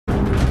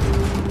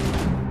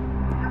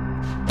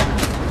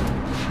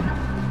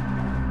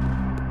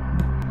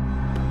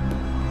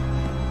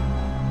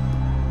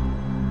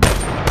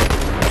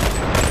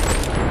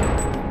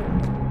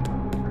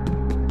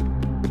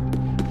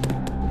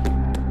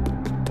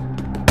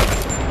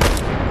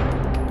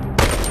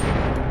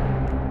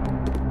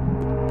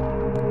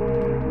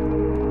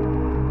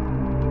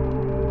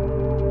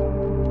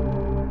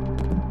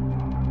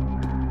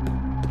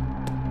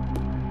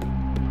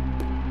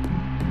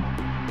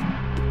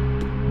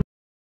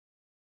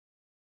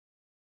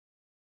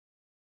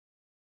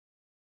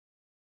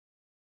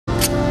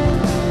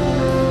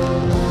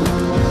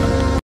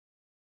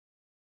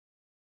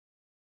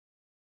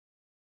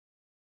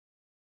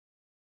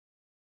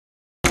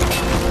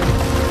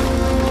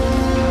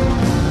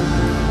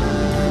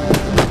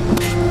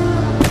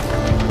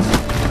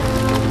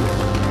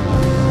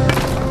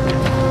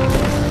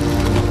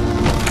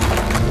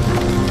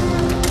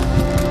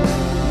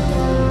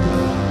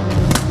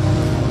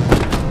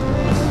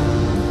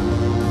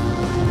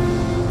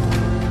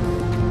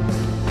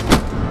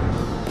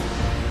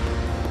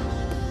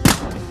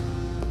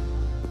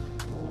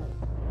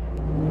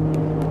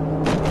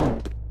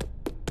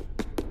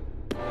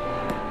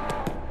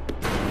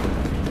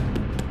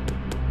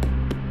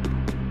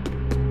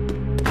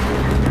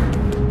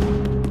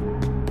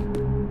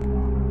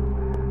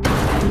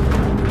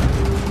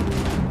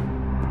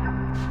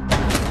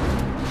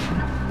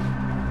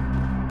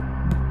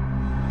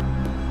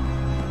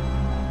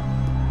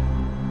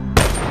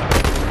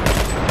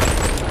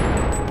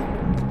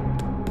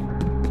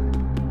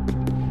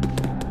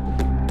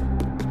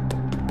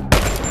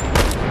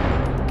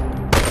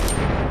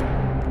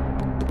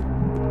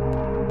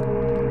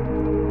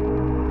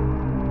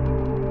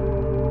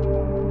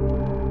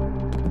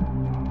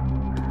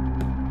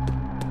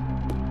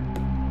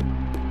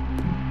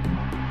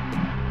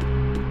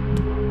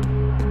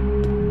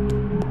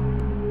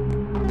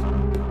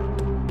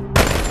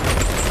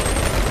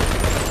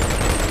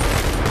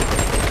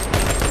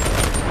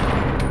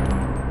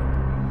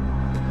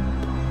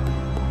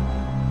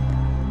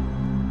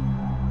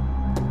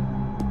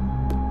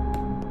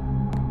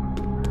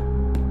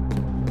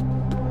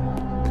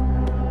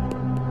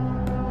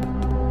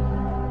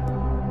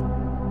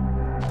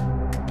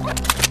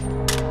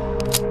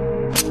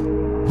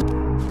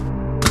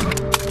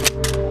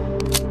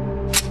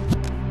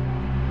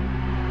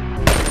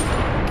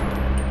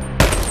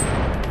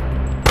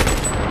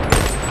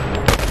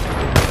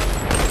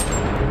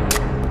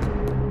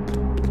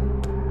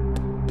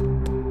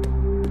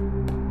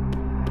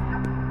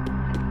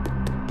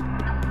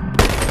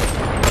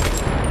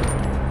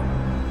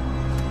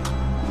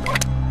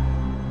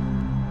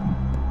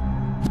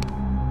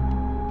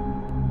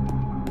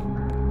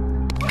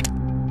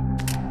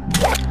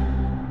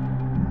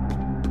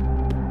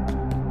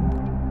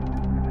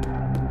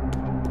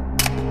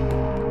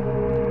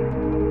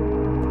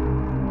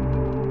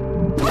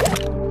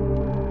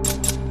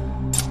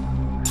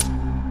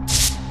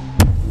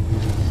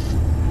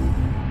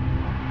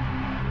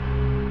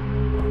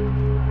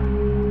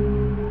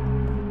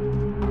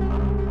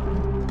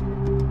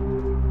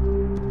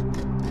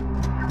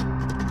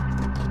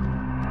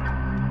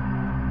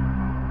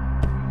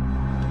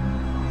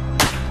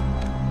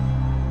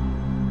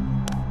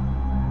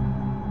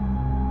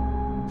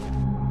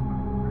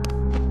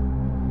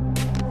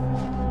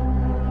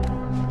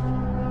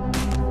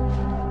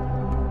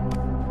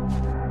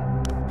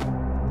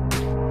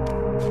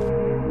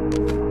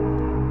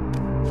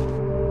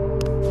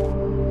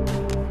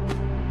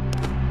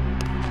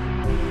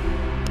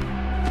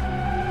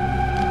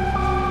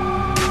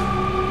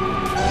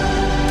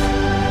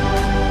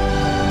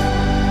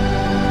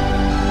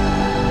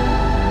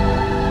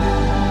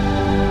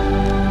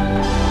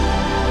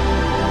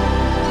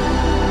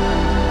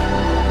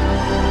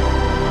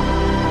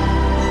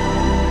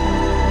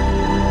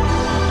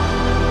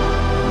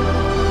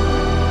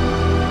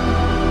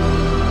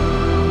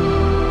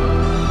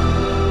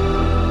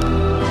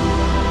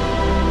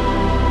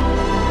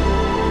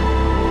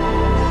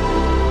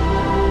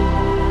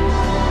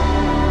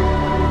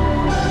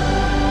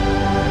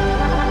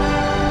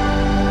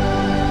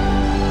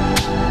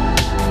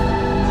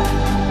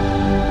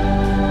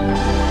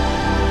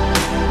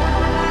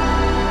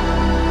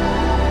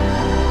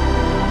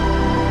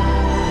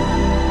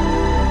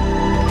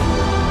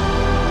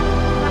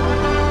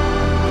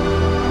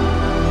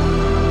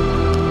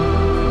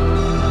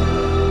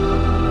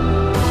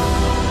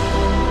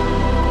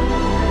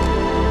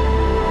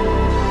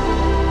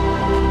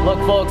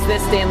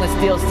this stainless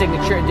steel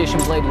signature edition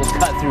blade will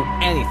cut through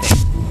anything.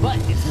 But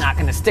it's not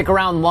going to stick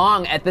around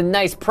long at the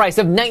nice price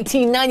of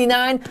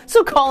 $19.99,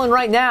 so call in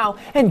right now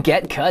and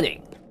get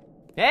cutting.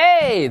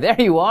 Hey, there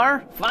you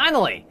are,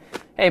 finally.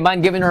 Hey,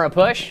 mind giving her a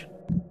push?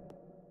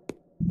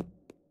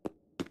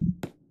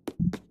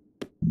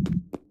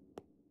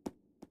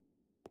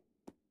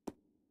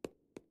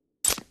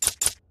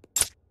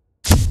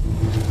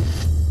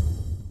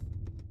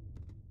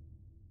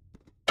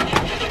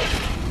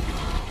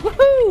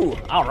 Woohoo!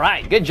 All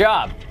right, good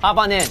job. Hop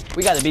on in.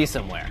 We got to be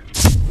somewhere.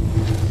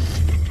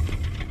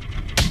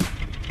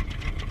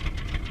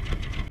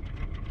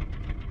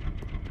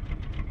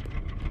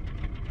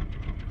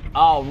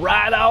 All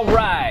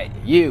right.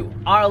 You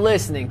are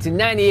listening to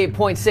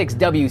 98.6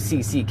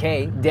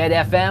 WCCK, Dead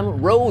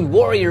FM, Road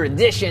Warrior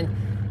Edition,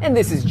 and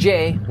this is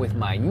Jay with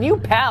my new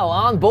pal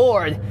on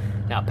board.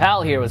 Now,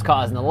 pal here was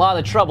causing a lot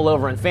of trouble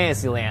over in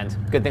Fantasyland.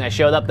 Good thing I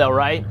showed up though,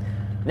 right?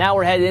 Now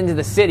we're headed into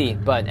the city,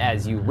 but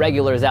as you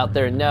regulars out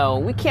there know,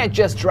 we can't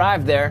just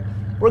drive there.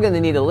 We're gonna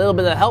need a little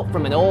bit of help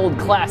from an old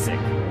classic.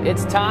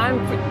 It's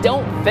time for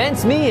Don't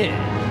Fence Me In.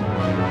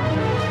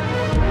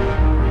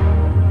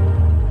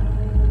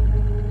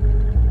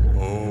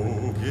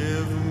 Oh,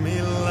 give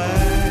me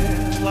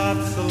land,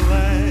 lots of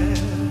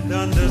land,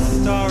 under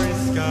starry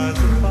skies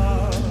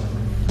above.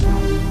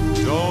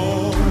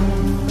 Don't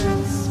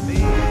fence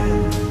me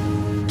in,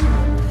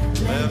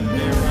 let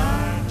me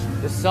ride.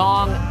 The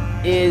song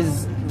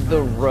is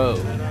The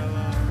Road.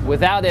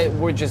 Without it,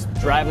 we're just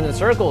driving in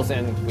circles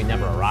and we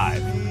never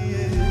arrive.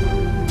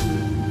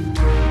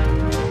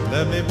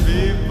 Let me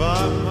be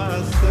by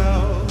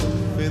myself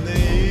in the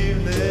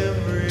evening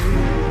breeze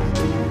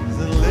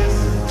and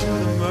listen to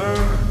the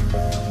murmur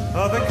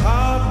of the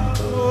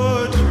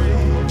cottonwood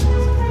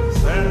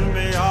trees. Send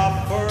me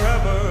off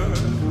forever,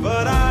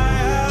 but I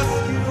ask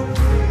you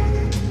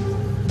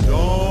please,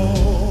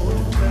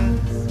 don't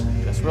fence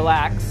me. Just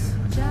relax.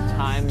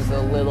 Time's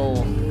a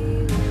little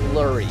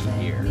blurry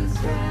here.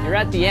 You're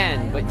at the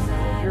end, but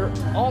you're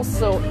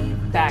also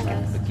back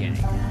at the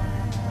beginning.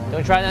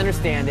 Don't try to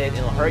understand it,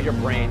 it'll hurt your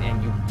brain,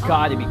 and you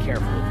gotta be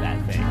careful with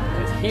that thing.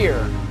 Because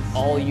here,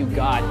 all you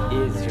got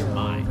is your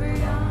mind.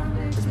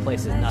 This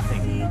place is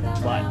nothing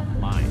but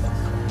mind.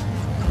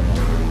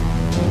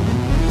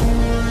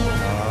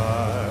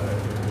 I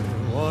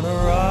wanna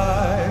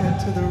ride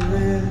to the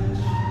ridge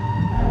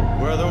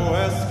where the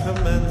west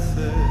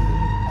commences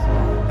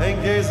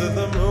and gaze at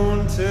the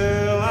moon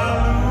till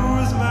I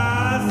lose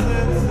my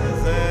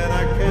senses, and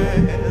I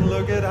can't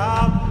look at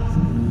houses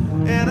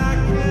and I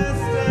can't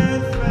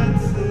stand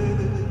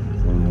fences.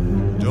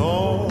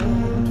 Don't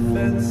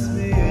fence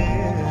me in.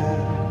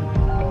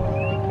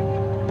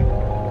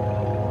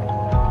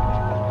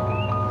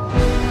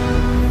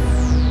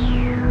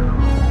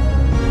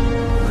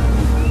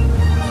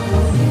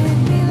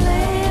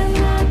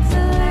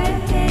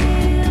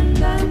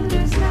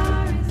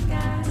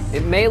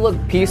 It may look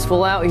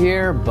peaceful out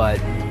here, but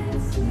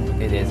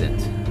it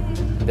isn't.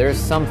 There's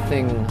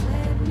something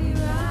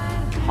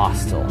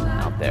hostile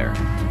out there.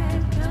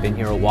 It's been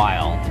here a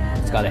while.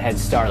 It's got a head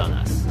start on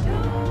us.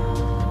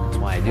 That's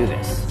why I do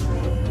this.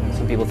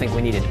 Some people think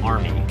we need an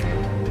army.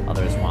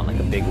 Others want like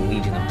a big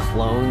legion of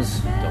clones.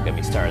 Don't get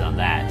me started on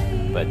that.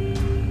 But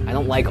I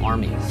don't like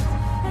armies.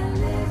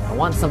 I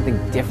want something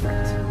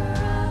different.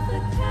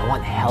 I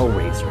want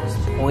hellraisers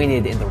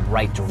pointed in the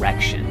right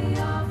direction.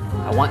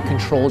 I want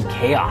controlled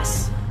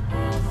chaos,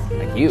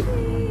 like you.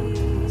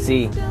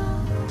 See,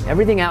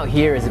 everything out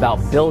here is about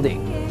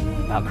building,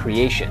 about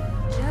creation.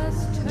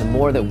 And the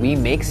more that we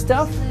make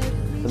stuff,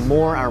 the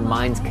more our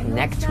minds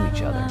connect to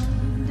each other.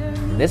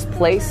 In this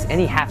place,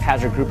 any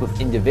haphazard group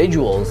of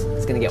individuals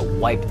is going to get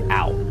wiped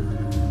out.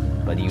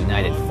 But a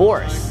united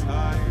force,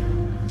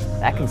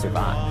 that can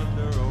survive.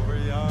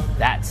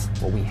 That's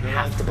what we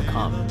have to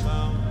become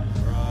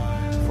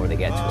before they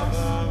get to us.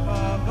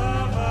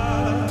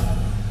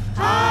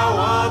 I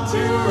want to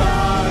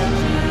ride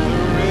to the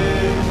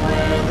ridge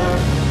where the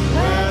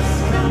west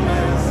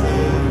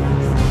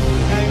commences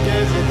and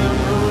gaze at the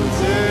moon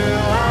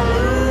till I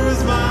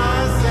lose my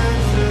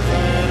senses,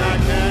 and I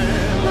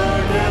can't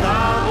look at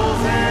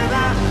owls and I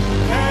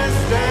can't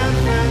stand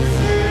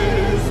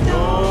fences.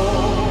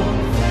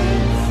 Don't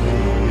fence me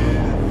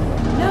in.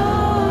 No,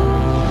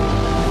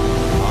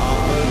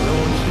 Papa,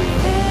 don't you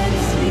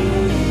fence me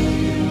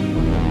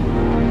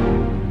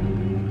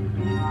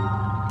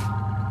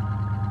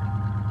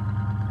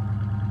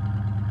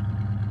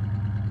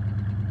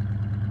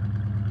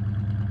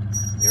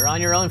You're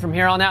on your own from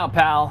here on out,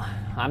 pal.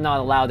 I'm not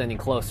allowed any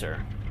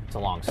closer. It's a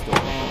long story.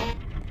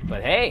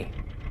 But hey,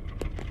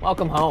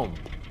 welcome home.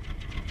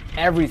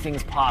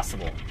 Everything's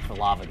possible for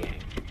Lava Gang.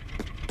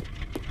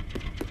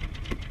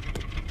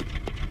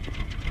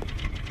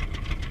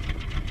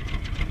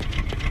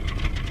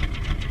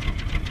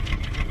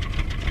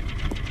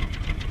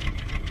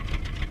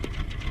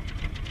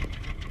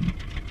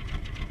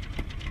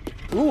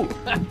 Ooh,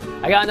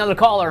 I got another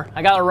caller.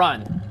 I gotta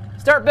run.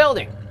 Start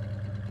building.